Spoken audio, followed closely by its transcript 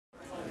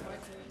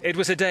It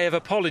was a day of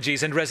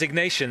apologies and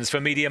resignations for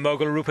media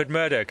mogul Rupert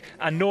Murdoch,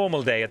 a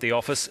normal day at the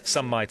office,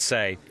 some might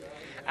say.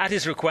 At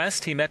his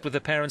request, he met with the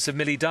parents of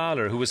Milly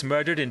Dowler, who was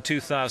murdered in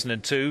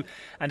 2002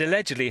 and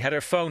allegedly had her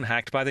phone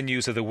hacked by the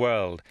News of the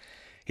World.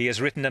 He has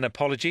written an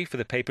apology for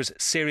the paper's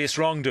serious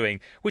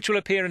wrongdoing, which will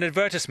appear in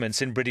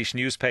advertisements in British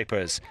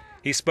newspapers.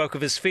 He spoke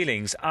of his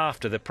feelings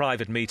after the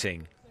private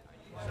meeting.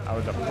 I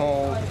was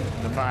appalled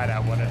to find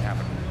out what had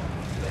happened.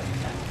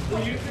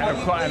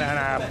 And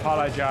I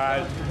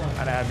apologised,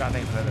 and I have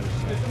nothing further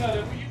to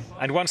say.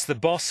 And once the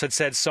boss had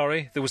said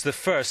sorry, there was the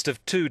first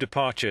of two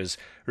departures.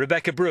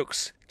 Rebecca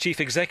Brooks, chief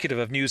executive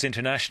of News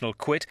International,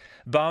 quit,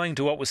 bowing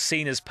to what was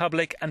seen as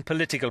public and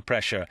political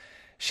pressure.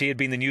 She had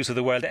been the News of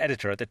the World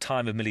editor at the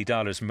time of Milly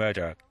Dowler's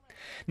murder.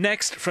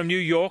 Next, from New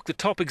York, the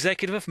top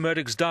executive of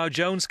Murdoch's Dow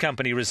Jones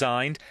company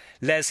resigned.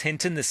 Les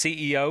Hinton, the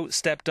CEO,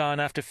 stepped down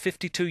after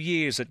 52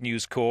 years at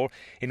News Corp,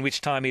 in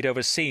which time he'd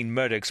overseen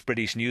Murdoch's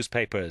British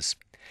newspapers.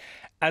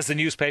 As the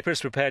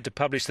newspapers prepared to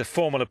publish the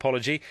formal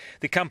apology,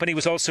 the company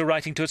was also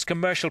writing to its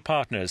commercial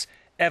partners.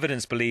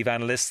 Evidence believe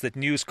analysts that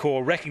News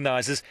Corp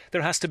recognises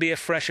there has to be a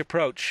fresh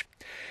approach.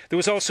 There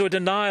was also a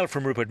denial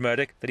from Rupert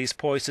Murdoch that he's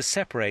poised to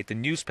separate the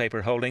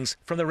newspaper holdings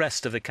from the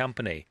rest of the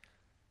company.